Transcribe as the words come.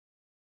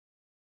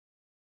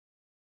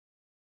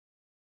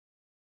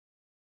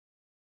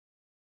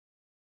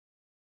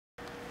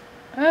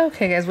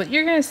Okay guys, what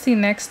you're going to see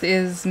next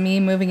is me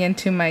moving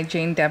into my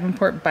Jane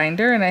Davenport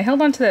binder, and I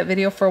held on to that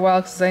video for a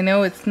while because I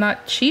know it's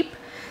not cheap,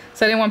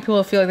 so I didn't want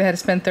people to feel like they had to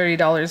spend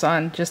 $30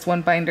 on just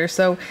one binder.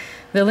 So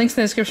the links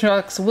in the description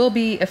box will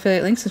be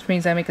affiliate links, which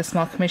means I make a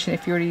small commission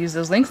if you were to use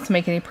those links to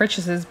make any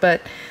purchases. But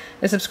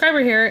a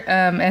subscriber here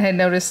and had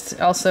noticed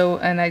also,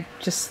 and I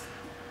just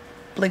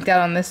blinked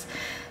out on this,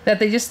 that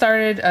they just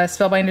started,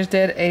 Spellbinders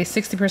did a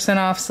 60%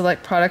 off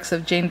select products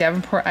of Jane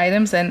Davenport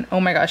items, and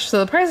oh my gosh,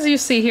 so the prices you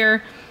see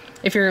here,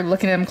 if you're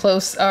looking at them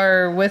close,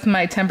 are with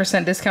my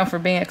 10% discount for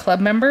being a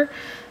club member.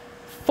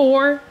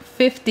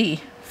 $4.50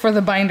 for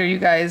the binder, you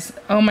guys.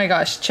 Oh my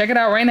gosh, check it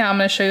out right now. I'm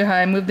going to show you how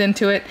I moved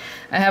into it.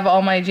 I have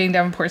all my Jane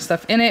Davenport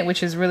stuff in it,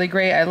 which is really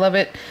great. I love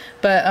it.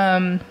 But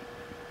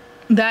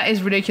that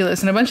is ridiculous.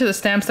 And a bunch of the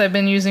stamps I've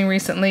been using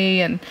recently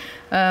and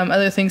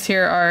other things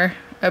here are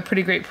a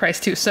pretty great price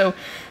too. So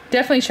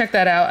definitely check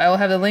that out. I will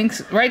have the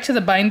links right to the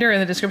binder in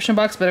the description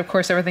box, but of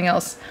course everything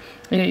else,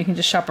 you know, you can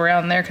just shop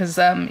around there, because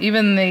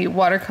even the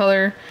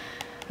watercolor,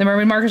 the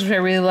mermaid markers, which I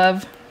really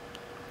love,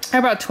 are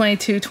about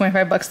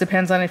 $22-25,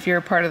 depends on if you're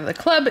a part of the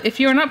club. If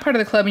you're not part of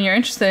the club and you're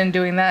interested in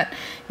doing that,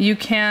 you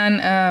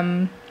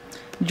can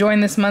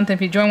join this month.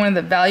 If you join one of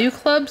the value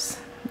clubs,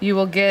 you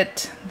will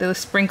get the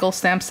sprinkle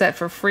stamp set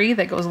for free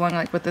that goes along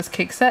like with this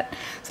cake set.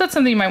 So that's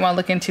something you might want to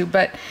look into,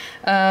 but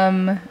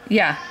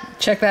yeah,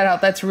 check that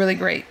out. That's really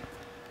great.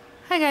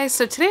 Hi guys,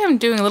 so today I'm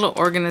doing a little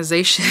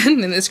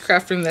organization in this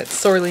craft room that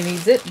sorely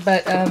needs it,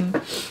 but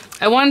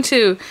I wanted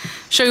to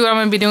show you what I'm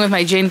going to be doing with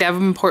my Jane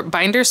Davenport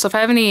binder. So if I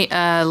have any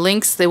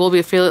links, they will be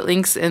affiliate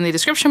links in the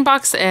description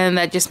box, and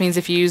that just means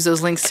if you use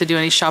those links to do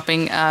any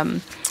shopping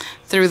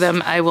through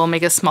them, I will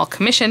make a small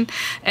commission.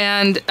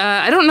 And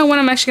I don't know when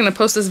I'm actually going to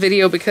post this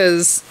video,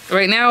 because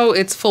right now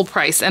it's full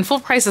price, and full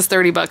price is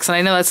 $30, and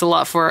I know that's a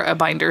lot for a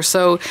binder.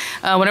 So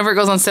whenever it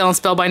goes on sale on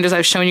Spellbinders,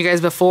 I've shown you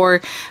guys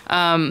before,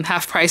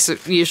 half price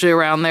usually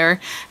around there,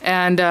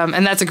 and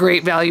that's a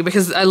great value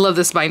because I love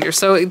this binder.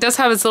 So it does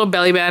have its little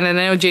belly band, and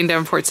I know Jane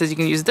Davenport says you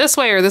can use it this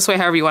way or this way,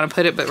 however you want to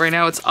put it, but right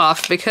now it's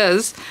off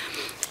because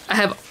I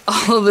have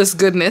all of this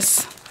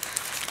goodness.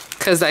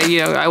 Because I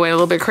went a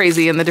little bit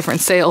crazy in the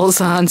different sales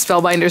on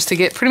Spellbinders to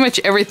get pretty much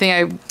everything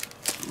I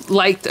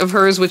liked of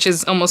hers, which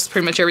is almost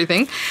pretty much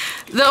everything.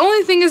 The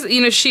only thing is,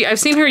 I've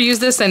seen her use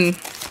this, and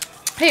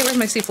hey, where's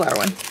my sea flower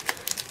one?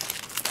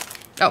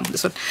 Oh,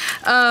 this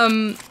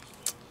one.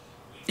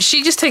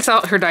 She just takes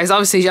out her dies.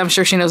 Obviously, I'm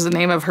sure she knows the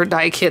name of her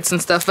die kits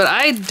and stuff, but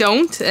I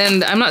don't,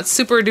 and I'm not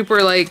super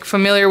duper like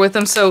familiar with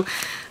them. So,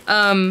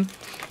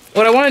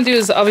 what I want to do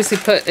is obviously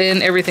put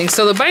in everything.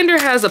 So the binder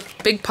has a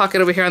big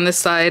pocket over here on this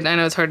side. I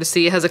know it's hard to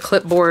see. It has a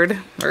clipboard,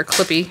 or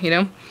clippy,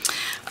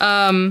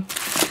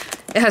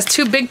 It has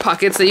two big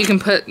pockets that you can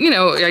put,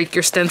 like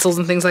your stencils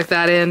and things like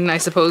that in, I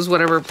suppose,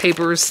 whatever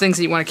papers, things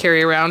that you want to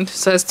carry around.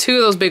 So it has two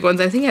of those big ones.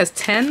 I think it has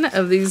 10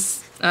 of these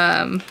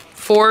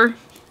 4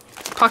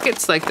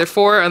 pockets, like they're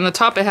 4. On the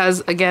top it has,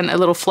 again, a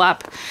little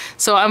flap.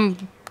 So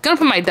I'm gonna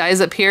put my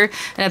dies up here,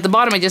 and at the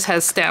bottom it just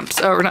has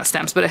stamps, or not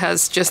stamps, but it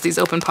has just these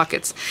open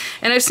pockets.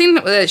 And I've seen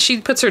that she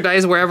puts her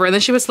dies wherever, and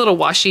then she puts a little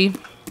washi,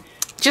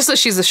 just so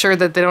she's assured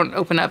that they don't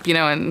open up,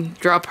 and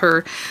drop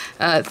her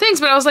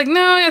things. But I was like,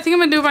 no, I think I'm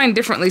gonna do mine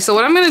differently. So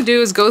what I'm gonna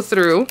do is go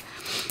through,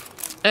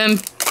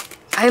 and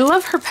I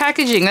love her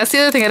packaging. That's the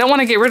other thing. I don't want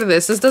to get rid of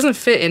this. This doesn't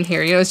fit in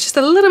here. It's just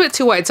a little bit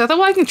too wide. So I thought,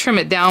 well, I can trim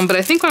it down, but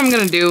I think what I'm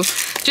gonna do,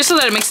 just so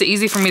that it makes it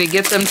easy for me to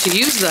get them to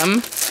use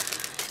them,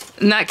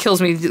 and that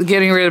kills me,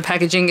 getting rid of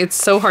packaging. It's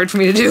so hard for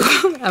me to do.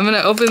 I'm going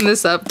to open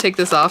this up, take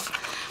this off.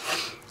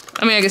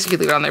 I mean, I guess you could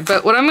leave it on there.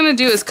 But what I'm going to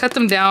do is cut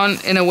them down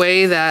in a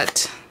way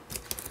that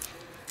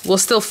will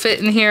still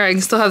fit in here. I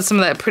can still have some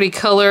of that pretty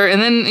color.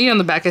 And then, on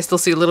the back, I still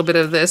see a little bit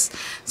of this.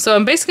 So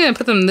I'm basically going to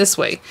put them this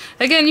way.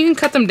 Again, you can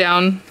cut them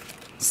down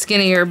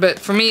skinnier. But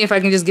for me, if I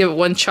can just give it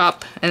one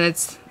chop and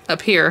it's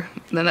up here,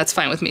 then that's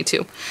fine with me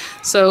too.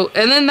 So,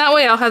 and then that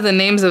way I'll have the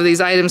names of these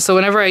items. So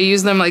whenever I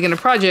use them, like in a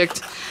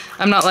project,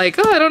 I'm not like,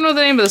 oh, I don't know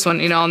the name of this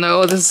one. I'll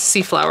know, oh, this is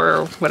sea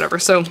flower or whatever.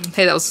 So,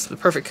 hey, that was the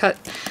perfect cut.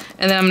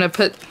 And then I'm going to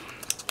put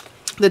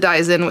the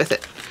dies in with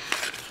it.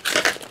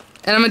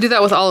 And I'm going to do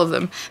that with all of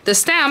them. The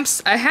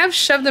stamps, I have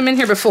shoved them in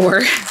here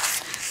before.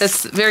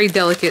 That's very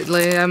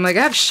delicately. I'm like,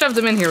 I have shoved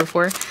them in here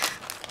before.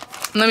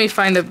 Let me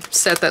find a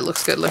set that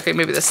looks good. Okay,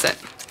 maybe this set.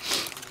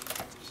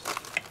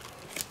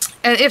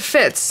 And it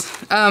fits.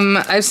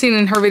 I've seen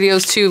in her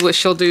videos too, what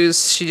she'll do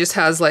is she just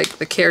has like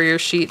the carrier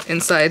sheet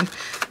inside,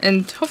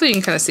 and hopefully you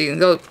can kind of see,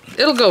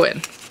 it'll go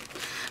in.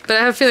 But I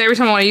have a feeling every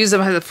time I want to use them,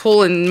 I have to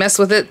pull and mess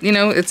with it.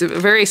 It's a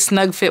very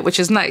snug fit, which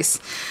is nice.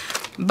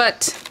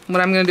 But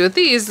what I'm going to do with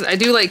these, I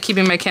do like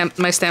keeping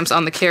my stamps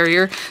on the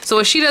carrier. So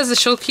what she does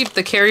is she'll keep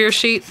the carrier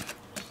sheet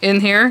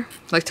in here,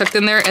 like tucked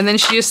in there, and then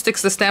she just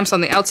sticks the stamps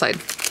on the outside,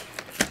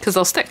 because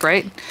they'll stick,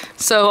 right?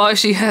 So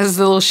she has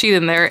the little sheet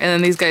in there, and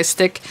then these guys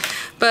stick.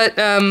 But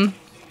I'm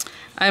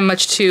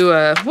much too,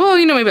 well,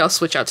 maybe I'll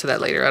switch out to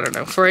that later. I don't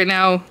know. For right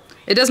now,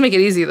 it does make it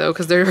easy, though,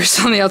 because they're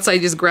still on the outside. You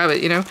just grab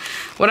it,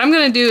 What I'm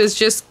going to do is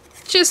just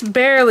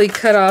barely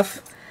cut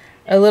off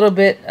a little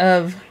bit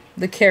of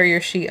the carrier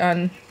sheet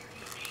on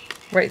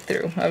right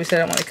through. Obviously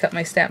I don't want to cut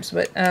my stamps,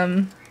 but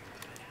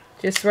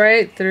just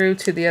right through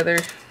to the other.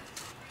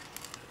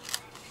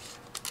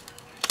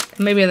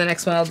 Maybe in the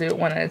next one I'll do it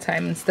one at a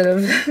time instead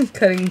of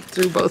cutting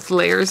through both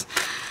layers.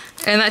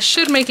 And that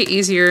should make it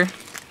easier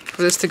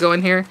for this to go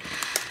in here.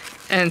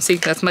 And see,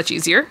 that's much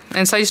easier.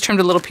 And so I just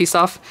trimmed a little piece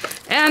off.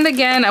 And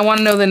again, I want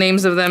to know the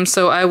names of them,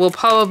 so I will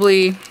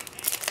probably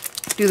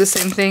do the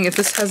same thing if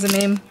this has a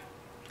name.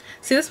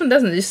 See, this one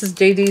doesn't. This is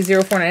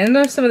JD049. I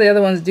know some of the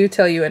other ones do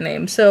tell you a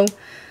name, so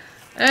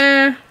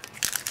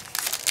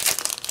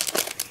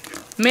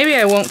maybe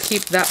I won't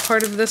keep that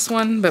part of this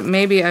one, but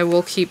maybe I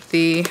will keep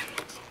the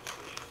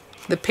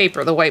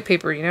paper, the white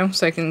paper, you know,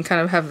 so I can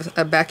kind of have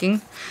a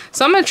backing.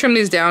 So I'm going to trim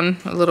these down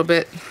a little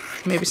bit,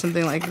 maybe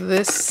something like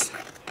this.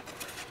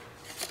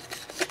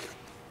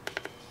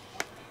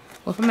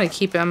 Well, if I'm going to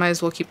keep it, I might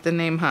as well keep the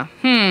name, huh?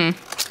 Let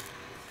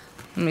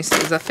me see,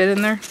 does that fit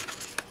in there?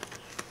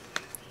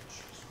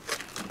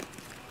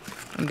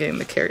 I'm getting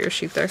the carrier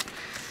sheet there.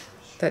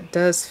 That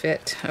does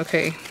fit.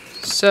 Okay,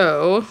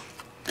 so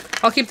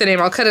I'll keep the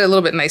name. I'll cut it a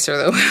little bit nicer,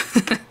 though,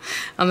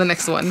 on the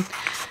next one.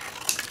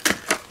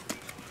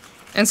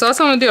 And so that's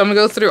what I'm going to do. I'm going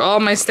to go through all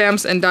my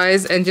stamps and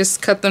dies and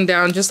just cut them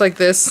down just like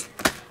this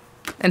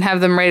and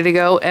have them ready to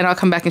go. And I'll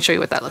come back and show you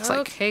what that looks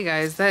like. Okay,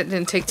 guys, that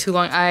didn't take too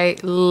long. I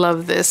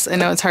love this. I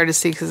know it's hard to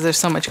see because there's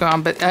so much going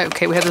on. But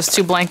okay, we have those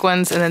two blank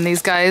ones. And then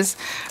these guys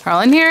are all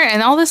in here.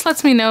 And all this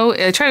lets me know,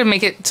 I try to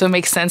make it so it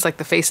makes sense, like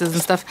the faces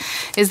and stuff,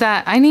 is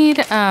that I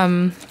need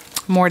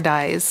more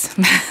dies.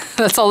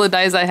 That's all the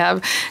dies I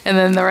have. And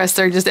then the rest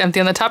are just empty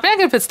on the top. And I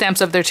could put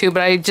stamps up there too,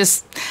 but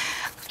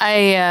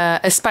I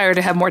aspire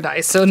to have more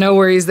dies, so no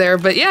worries there.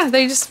 But yeah,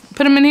 they just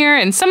put them in here,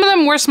 and some of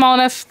them were small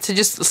enough to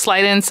just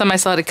slide in. Some I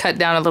still had to cut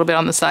down a little bit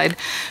on the side.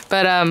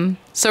 But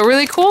so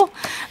really cool.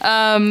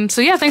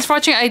 So yeah, thanks for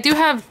watching. I do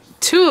have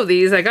two of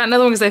these. I got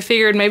another one because I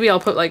figured maybe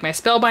I'll put like my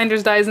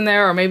Spellbinders dies in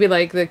there, or maybe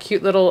like the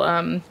cute little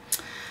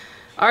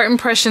art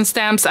impression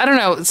stamps. I don't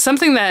know,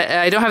 something that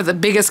I don't have the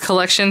biggest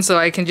collection, so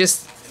I can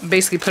just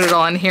basically put it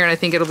all in here, and I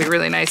think it'll be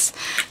really nice.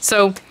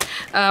 So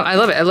I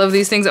love it. I love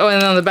these things. Oh, and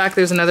then on the back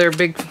there's another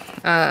big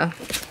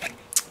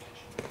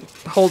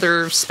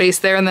holder space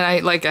there, and then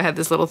I had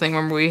this little thing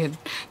where we had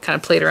kind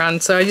of played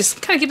around, so I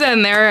just kind of keep that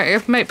in there.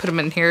 I might put them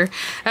in here.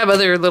 I have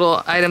other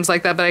little items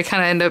like that, but I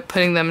kind of end up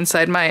putting them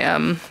inside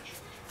my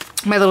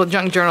my little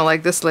junk journal,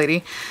 like this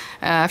lady,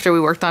 after we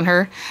worked on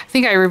her. I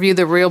think I reviewed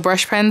the real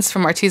brush pens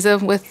from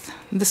Arteza with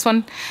this one.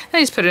 And I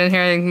just put it in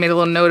here and made a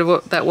little note of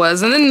what that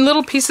was. And then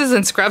little pieces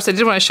and scraps. I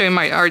did want to show you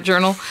my art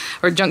journal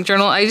or junk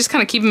journal. I just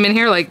kind of keep them in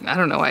here, like, I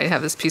don't know why I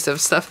have this piece of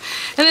stuff.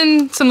 And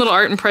then some little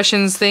art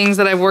impressions things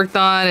that I've worked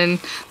on, and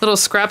little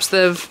scraps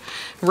of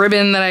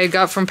ribbon that I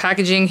got from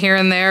packaging here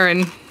and there,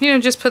 and, you know,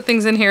 just put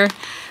things in here.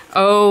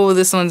 Oh,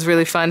 this one's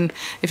really fun.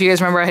 If you guys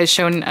remember, I had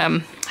shown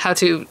how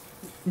to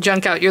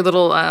junk out your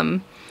little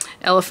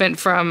elephant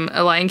from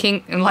a Lion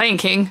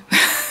King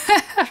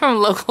from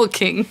Local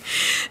King,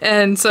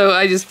 and so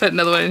I just put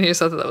another one in here,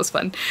 so I thought that was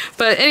fun.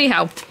 But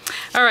anyhow,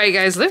 all right,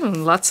 guys, there's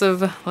lots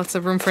of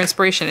room for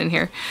inspiration in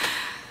here.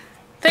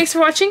 Thanks for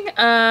watching.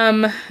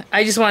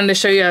 I just wanted to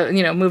show you,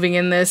 you know, moving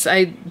in this.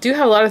 I do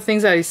have a lot of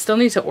things that I still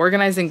need to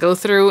organize and go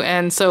through,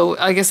 and so,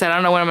 like I said, I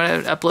don't know when I'm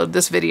going to upload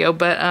this video,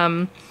 but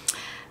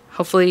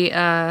hopefully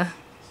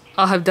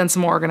I'll have done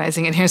some more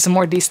organizing in here, some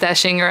more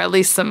destashing, or at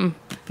least some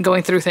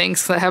going through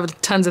things, because I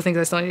have tons of things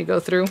I still need to go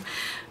through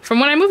from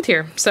when I moved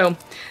here. So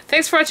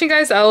thanks for watching,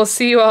 guys. I will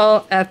see you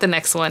all at the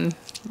next one.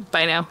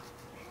 Bye now.